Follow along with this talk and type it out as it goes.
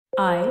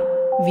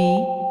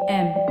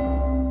IVM.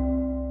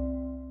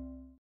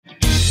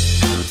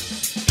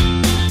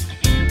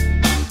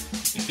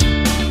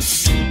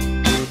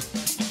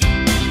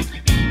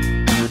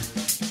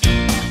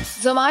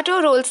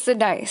 Zomato rolls the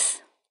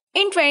dice.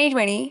 In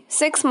 2020,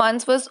 6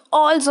 months was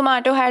all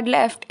Zomato had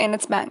left in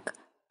its bank.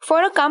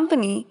 For a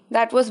company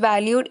that was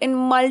valued in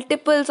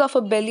multiples of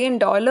 $1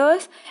 billion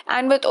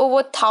and with over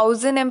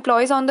 1,000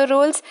 employees on the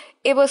rolls,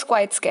 it was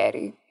quite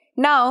scary.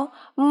 Now,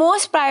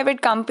 most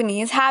private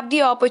companies have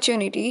the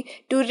opportunity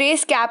to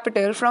raise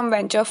capital from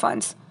venture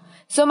funds.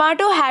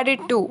 Zomato had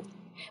it too.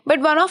 But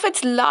one of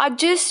its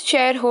largest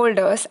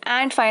shareholders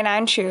and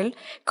financial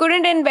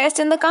couldn't invest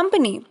in the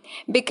company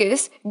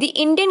because the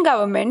Indian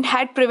government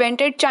had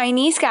prevented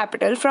Chinese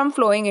capital from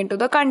flowing into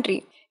the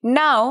country.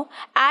 Now,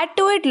 add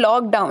to it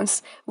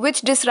lockdowns,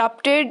 which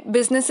disrupted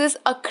businesses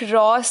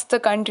across the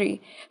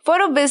country. For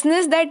a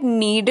business that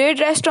needed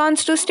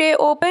restaurants to stay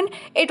open,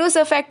 it was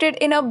affected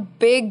in a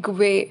big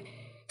way.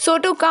 So,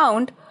 to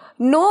count,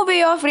 no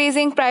way of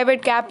raising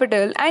private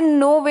capital and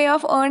no way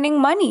of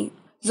earning money.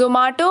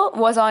 Zomato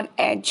was on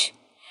edge.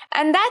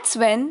 And that's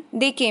when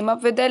they came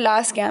up with their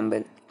last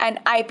gamble,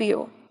 an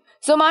IPO.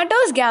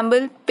 Zomato's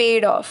gamble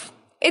paid off.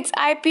 Its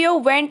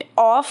IPO went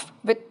off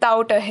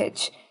without a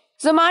hitch.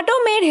 Zomato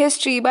made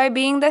history by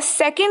being the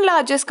second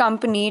largest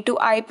company to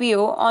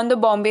IPO on the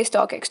Bombay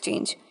Stock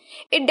Exchange.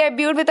 It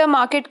debuted with a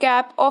market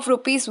cap of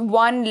rupees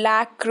 1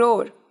 lakh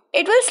crore.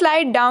 It will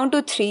slide down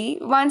to 3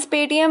 once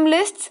Paytm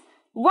lists.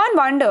 One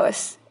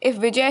wonders if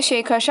Vijay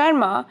Shekhar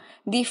Sharma,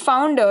 the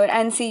founder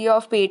and CEO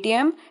of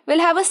Paytm, will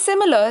have a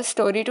similar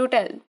story to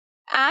tell.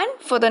 And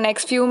for the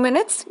next few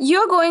minutes,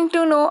 you're going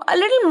to know a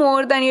little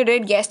more than you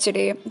did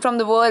yesterday from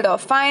the world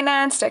of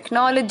finance,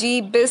 technology,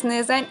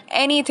 business, and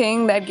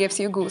anything that gives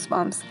you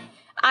goosebumps.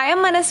 I am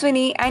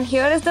Manaswini, and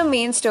here is the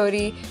main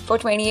story for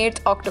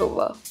 28th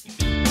October.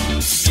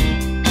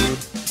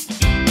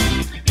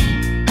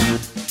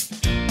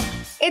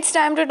 It's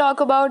time to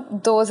talk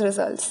about those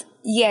results.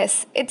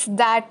 Yes, it's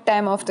that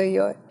time of the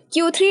year.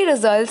 Q3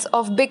 results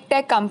of big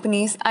tech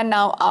companies are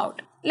now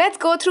out. Let's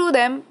go through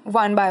them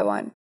one by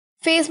one.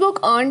 Facebook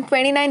earned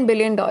 $29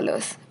 billion,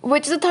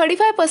 which is a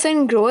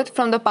 35% growth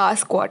from the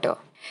past quarter.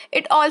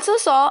 It also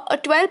saw a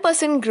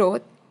 12%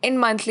 growth in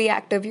monthly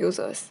active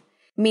users.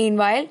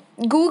 Meanwhile,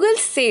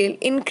 Google's sale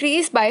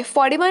increased by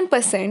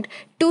 41%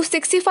 to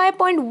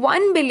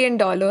 $65.1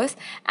 billion,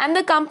 and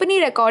the company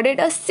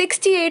recorded a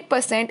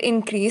 68%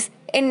 increase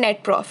in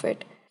net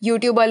profit.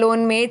 YouTube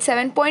alone made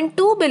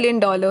 $7.2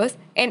 billion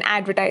in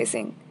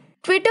advertising.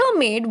 Twitter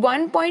made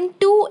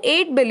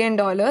 $1.28 billion,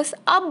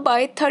 up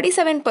by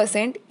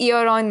 37%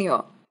 year on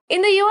year.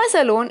 In the US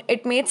alone,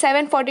 it made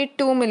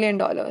 $742 million.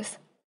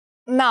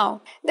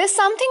 Now, there's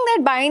something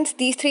that binds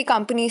these three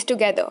companies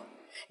together.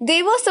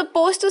 They were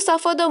supposed to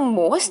suffer the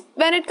most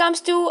when it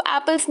comes to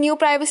Apple's new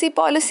privacy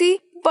policy,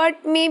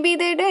 but maybe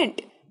they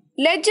didn't.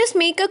 Let's just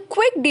make a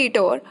quick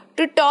detour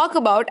to talk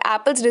about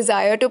Apple's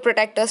desire to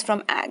protect us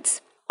from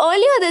ads.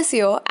 Earlier this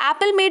year,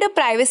 Apple made a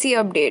privacy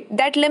update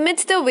that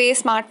limits the way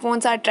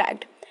smartphones are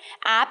tracked.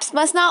 Apps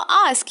must now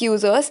ask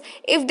users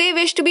if they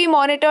wish to be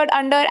monitored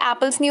under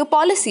Apple's new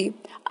policy.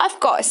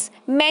 Of course,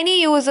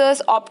 many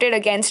users opted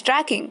against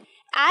tracking.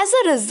 As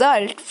a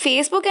result,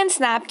 Facebook and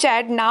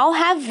Snapchat now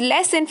have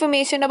less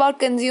information about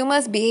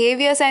consumers'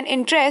 behaviors and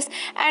interests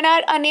and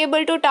are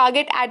unable to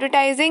target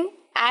advertising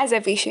as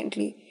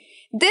efficiently.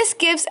 This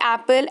gives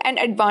Apple an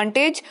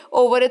advantage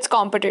over its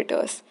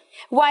competitors.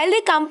 While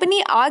the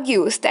company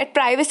argues that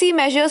privacy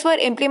measures were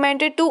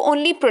implemented to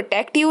only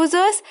protect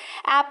users,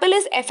 Apple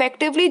is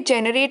effectively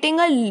generating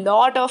a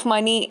lot of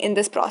money in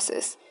this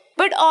process.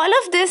 But all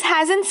of this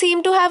hasn't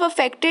seemed to have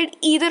affected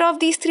either of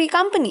these three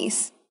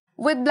companies.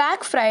 With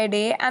Black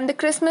Friday and the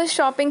Christmas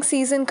shopping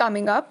season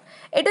coming up,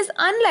 it is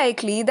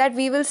unlikely that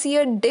we will see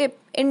a dip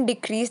in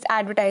decreased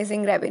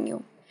advertising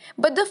revenue.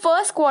 But the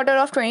first quarter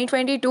of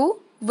 2022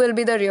 will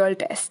be the real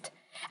test.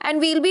 And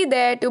we'll be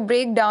there to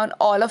break down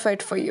all of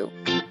it for you.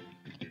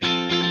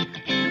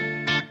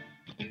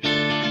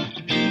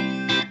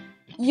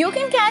 You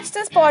can catch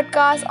this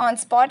podcast on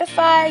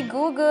Spotify,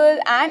 Google,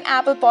 and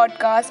Apple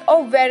Podcasts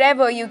or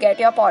wherever you get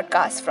your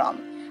podcasts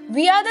from.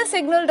 We are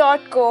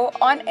thesignal.co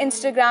on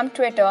Instagram,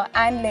 Twitter,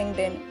 and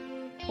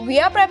LinkedIn. We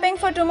are prepping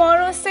for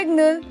tomorrow's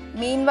Signal.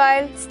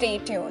 Meanwhile, stay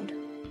tuned.